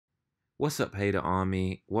What's up, Hater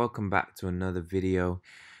Army? Welcome back to another video.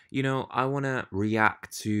 I want to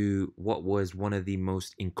react to what was one of the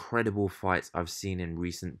most incredible fights I've seen in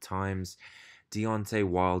recent times. Deontay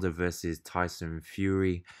Wilder versus Tyson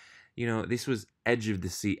Fury. This was edge of the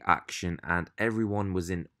seat action, and everyone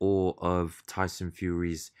was in awe of Tyson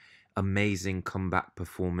Fury's amazing comeback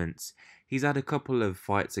performance. He's had a couple of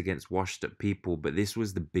fights against washed up people, but this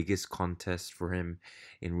was the biggest contest for him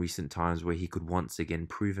in recent times where he could once again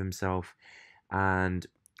prove himself. And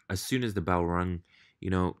as soon as the bell rung,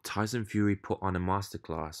 Tyson Fury put on a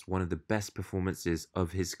masterclass, one of the best performances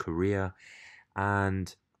of his career.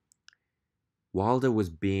 And Wilder was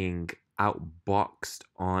being outboxed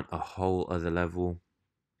on a whole other level.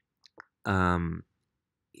 Um,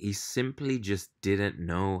 he simply just didn't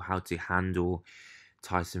know how to handle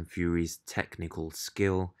Tyson Fury's technical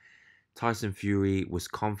skill. Tyson Fury was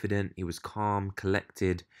confident, he was calm,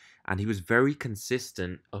 collected, and he was very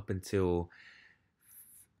consistent up until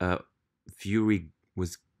uh, Fury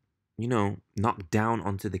was, knocked down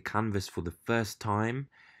onto the canvas for the first time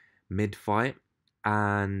mid-fight,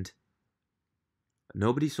 and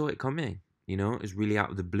nobody saw it coming. It was really out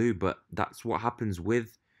of the blue, but that's what happens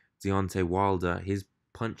with Deontay Wilder. His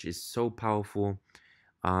punch is so powerful.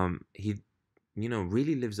 He,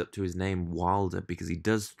 really lives up to his name, Wilder, because he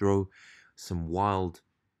does throw some wild,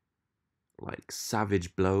 like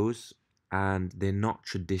savage blows, and they're not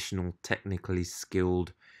traditional, technically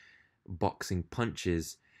skilled boxing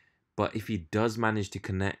punches. But if he does manage to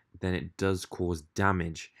connect, then it does cause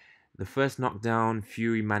damage. The first knockdown,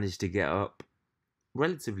 Fury managed to get up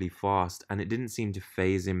relatively fast, and it didn't seem to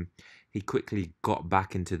phase him. He quickly got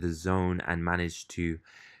back into the zone and managed to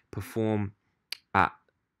perform at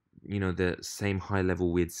the same high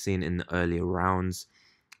level we'd seen in the earlier rounds.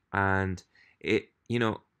 And it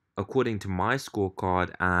according to my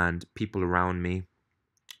scorecard and people around me,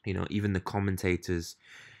 even the commentators,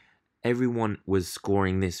 everyone was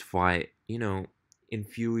scoring this fight in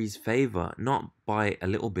Fury's favor, not by a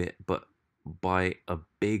little bit but by a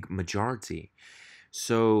big majority.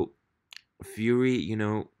 So Fury,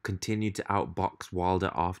 continued to outbox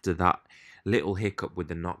Wilder after that little hiccup with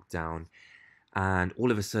the knockdown. And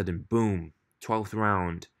all of a sudden, boom, 12th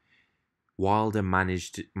round, Wilder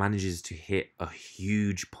manages to hit a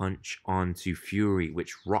huge punch onto Fury,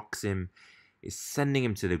 which rocks him, is sending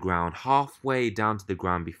him to the ground. Halfway down to the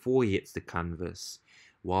ground before he hits the canvas,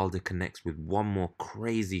 Wilder connects with one more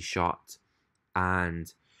crazy shot,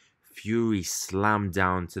 and Fury slammed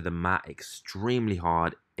down to the mat extremely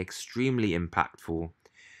hard, extremely impactful.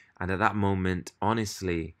 And at that moment,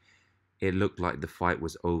 honestly, it looked like the fight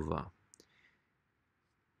was over.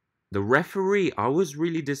 The referee, I was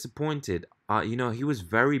really disappointed. He was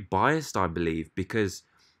very biased, I believe, because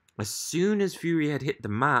as soon as Fury had hit the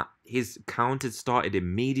mat, his count had started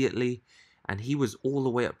immediately, and he was all the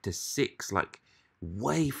way up to 6, like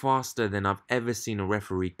way faster than I've ever seen a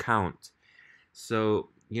referee count.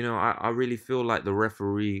 So, I really feel like the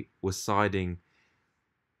referee was siding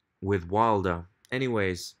with Wilder.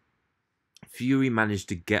 Anyways, Fury managed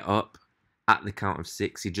to get up at the count of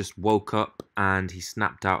 6. He just woke up and he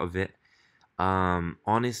snapped out of it.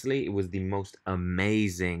 Honestly, it was the most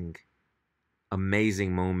amazing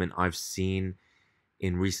moment I've seen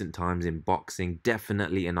in recent times in boxing.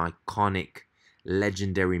 Definitely an iconic,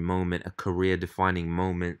 legendary moment, a career-defining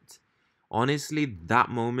moment. Honestly, that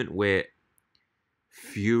moment where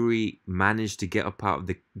Fury managed to get up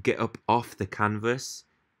off the canvas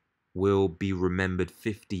will be remembered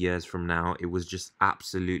 50 years from now. It was just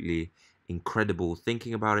absolutely incredible.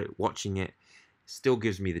 Thinking about it, watching it, still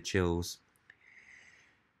gives me the chills.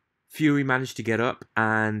 Fury managed to get up,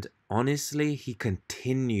 and honestly, he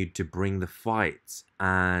continued to bring the fight,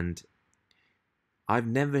 and I've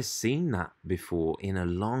never seen that before in a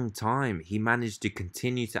long time. He managed to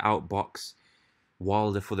continue to outbox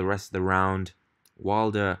Wilder for the rest of the round.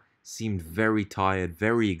 Wilder seemed very tired,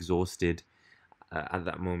 very exhausted at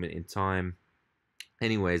that moment in time.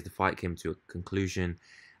 Anyways, the fight came to a conclusion,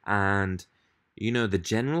 and the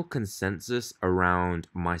general consensus around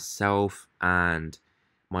myself and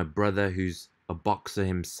my brother, who's a boxer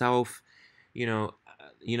himself,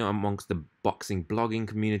 amongst the boxing blogging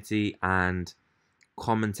community and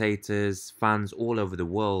commentators, fans all over the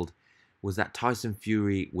world, was that Tyson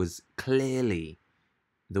Fury was clearly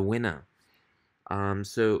the winner.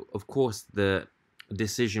 So of course the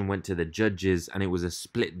decision went to the judges, and it was a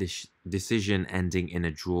split decision ending in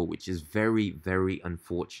a draw, which is very, very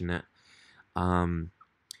unfortunate.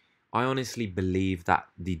 I honestly believe that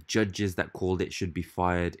the judges that called it should be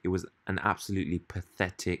fired. It was an absolutely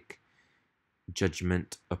pathetic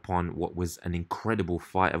judgment upon what was an incredible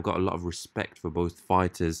fight. I've got a lot of respect for both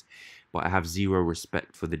fighters, but I have zero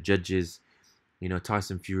respect for the judges. You know,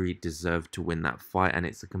 Tyson Fury deserved to win that fight, and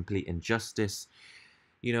it's a complete injustice.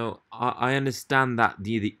 You know, I understand that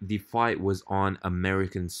the fight was on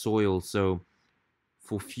American soil, so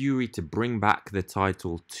for Fury to bring back the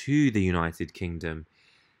title to the United Kingdom,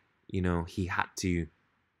 you know, he had to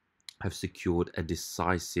have secured a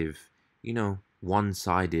decisive, you know,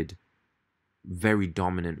 one-sided, very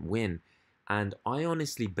dominant win. And I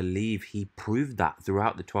honestly believe he proved that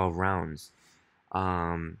throughout the 12 rounds.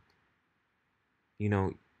 Um, you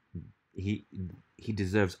know, he he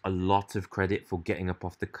deserves a lot of credit for getting up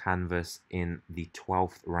off the canvas in the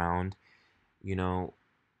 12th round. You know,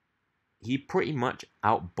 he pretty much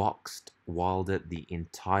outboxed Wilder the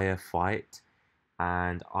entire fight,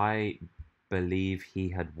 and I believe he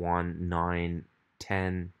had won 9,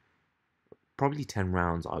 10, probably 10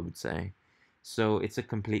 rounds, I would say. So it's a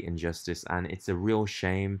complete injustice, and it's a real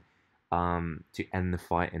shame to end the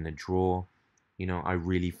fight in a draw. You know, I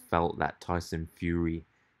really felt that Tyson Fury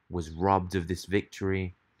was robbed of this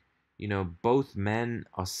victory. You know, both men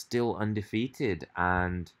are still undefeated,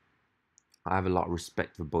 and I have a lot of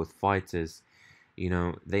respect for both fighters. You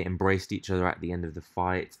know, they embraced each other at the end of the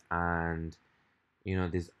fight, and you know,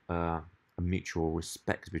 there's a mutual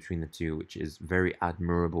respect between the two, which is very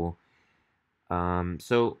admirable.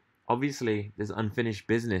 So obviously there's unfinished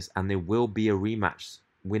business, and there will be a rematch.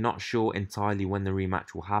 We're not sure entirely when the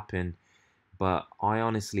rematch will happen, but I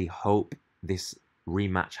honestly hope this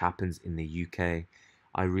rematch happens in the UK.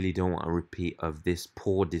 I really don't want a repeat of this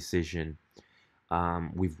poor decision.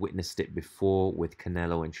 We've witnessed it before with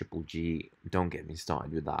Canelo and Triple G. Don't get me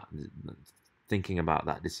started with that. Thinking about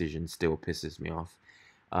that decision still pisses me off.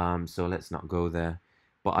 So let's not go there.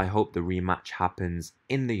 But I hope the rematch happens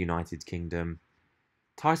in the United Kingdom.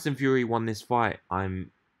 Tyson Fury won this fight.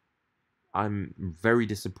 I'm very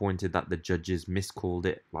disappointed that the judges miscalled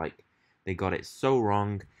it. Like, they got it so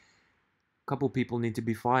wrong. A couple people need to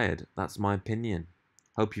be fired. That's my opinion.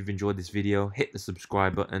 Hope you've enjoyed this video. Hit the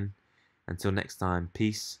subscribe button. Until next time,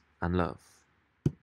 peace and love.